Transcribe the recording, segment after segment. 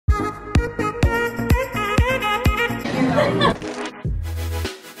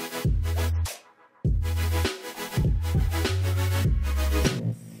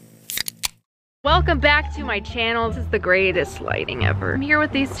welcome back to my channel. This is the greatest lighting ever. I'm here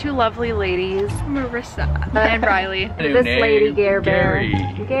with these two lovely ladies, Marissa and Riley. This lady, Gary.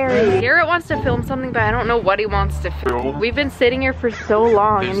 Garrett wants to film something, but I don't know what he wants to film. We've been sitting here for so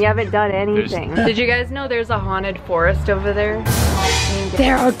long and you haven't done anything. Did you guys know there's a haunted forest over there?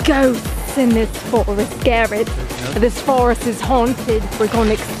 There are ghosts in this forest, Garrett. This forest is haunted. We're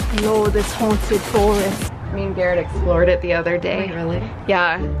gonna explore this haunted forest. Me and Garrett explored it the other day. Wait, really?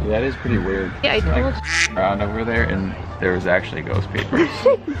 Yeah. That is pretty weird. Yeah, I told you. Around over there, and there was actually ghost papers.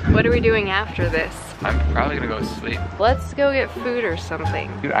 What are we doing after this? I'm probably gonna go sleep. Let's go get food or something.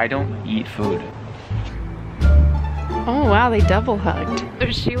 Dude, I don't eat food. Oh wow, they double hugged.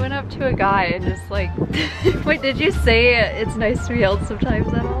 She went up to a guy and just like, wait, did you say it's nice to be held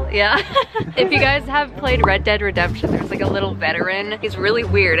sometimes at all? Yeah. If you guys have played Red Dead Redemption, there's like a little veteran. He's really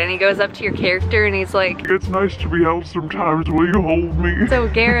weird and he goes up to your character and he's like, it's nice to be held sometimes, will you hold me? So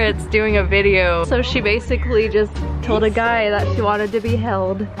Garrett's doing a video. So she basically just told a guy that she wanted to be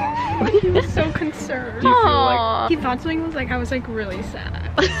held. He was so concerned. Do you feel like He thought something was like, I was like really sad.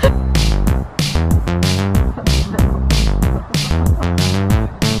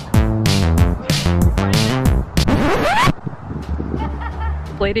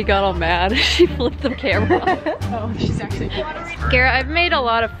 Lady got all mad. She flipped the camera. Oh, she's actually Garrett, I've made a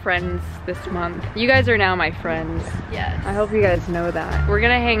lot of friends this month. You guys are now my friends. Yes. I hope you guys know that. We're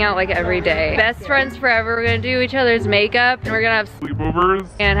gonna hang out like every day. Best friends forever. We're gonna do each other's makeup and we're gonna have sleepovers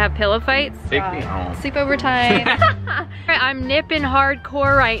and have pillow fights. take me home? Sleepover time. I'm nipping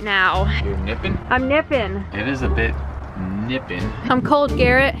hardcore right now. You're nipping? I'm nipping. It is a bit nipping. I'm cold,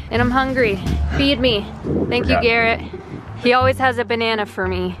 Garrett, and I'm hungry. Feed me. Thank you, Garrett. He always has a banana for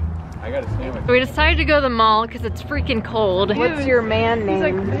me. I got a sandwich. We decided to go to the mall because it's freaking cold. What's your man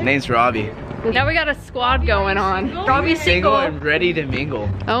name? Name's Robbie. Now we got a squad going on. Robbie's Single single. and ready to mingle.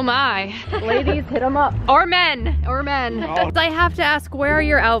 Oh my. Ladies, hit them up. Or men. Or men. I have to ask, where are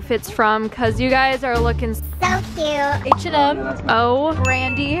your outfits from? Because you guys are looking so cute. H&M. Oh.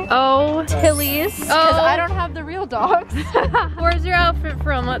 Brandy. Oh. Tilly's. Oh. Because I don't have the real dogs. Where's your outfit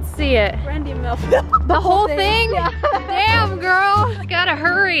from? Let's see it. Brandy milk. The whole thing? Yeah. Damn, girl. Gotta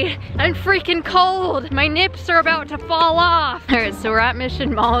hurry. I'm freaking cold. My nips are about to fall off. Alright, so we're at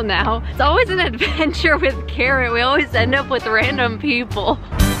Mission Mall now. It's always an adventure with Garrett. We always end up with random people.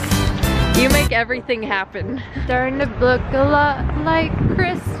 You make everything happen. Starting to look a lot like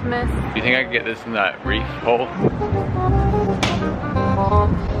Christmas. Do you think I could get this in that reef hole?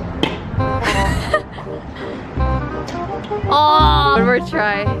 Oh, one more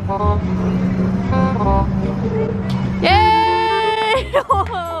try. Yay!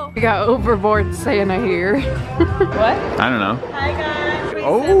 We got overboard Santa here. What? I don't know. Hi guys.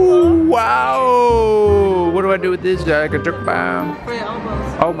 Oh, wow. What do I do with this? I can jerk bomb. For your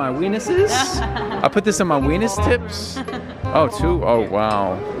elbows. Oh, my weenuses? I put this on my weenus tips? Oh, two? Oh,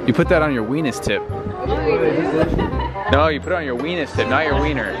 wow. You put that on your weenus tip. No, you put it on your weenus tip, not your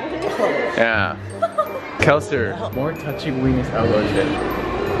wiener. Yeah. Kelser, more touchy weenus elbow tip.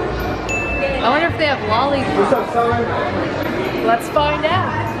 I wonder if they have lollipops. Let's find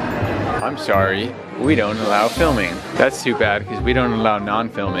out. I'm sorry, we don't allow filming. That's too bad because we don't allow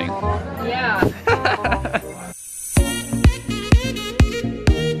non-filming. Yeah.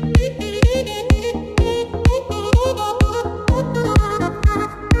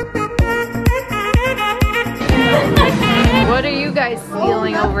 What are you guys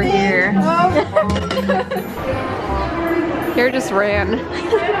stealing over here? Garrett just ran.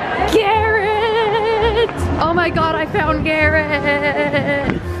 Garrett! Oh my god, I found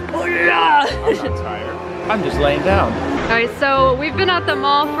Garrett! I'm not tired. I'm just laying down. Alright, so we've been at the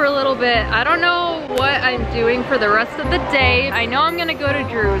mall for a little bit. I don't know what I'm doing for the rest of the day. I know I'm gonna go to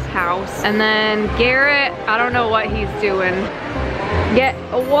Drew's house. And then Garrett, I don't know what he's doing.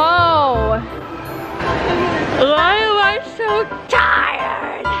 Whoa! Why am I so tired?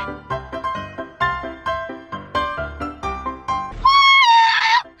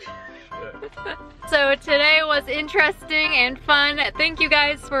 So today was interesting and fun. Thank you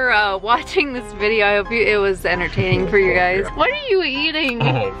guys for watching this video. I hope it was entertaining for you guys. What are you eating?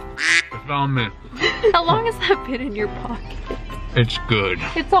 Oh, I found it. How long has that been in your pocket? It's good.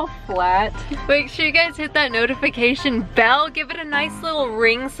 It's all flat. Make sure you guys hit that notification bell. Give it a nice little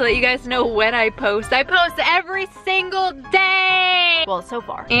ring so that you guys know when I post. I post every single day. Well, so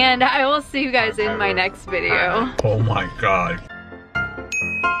far. And I will see you guys in my next video. Oh my god.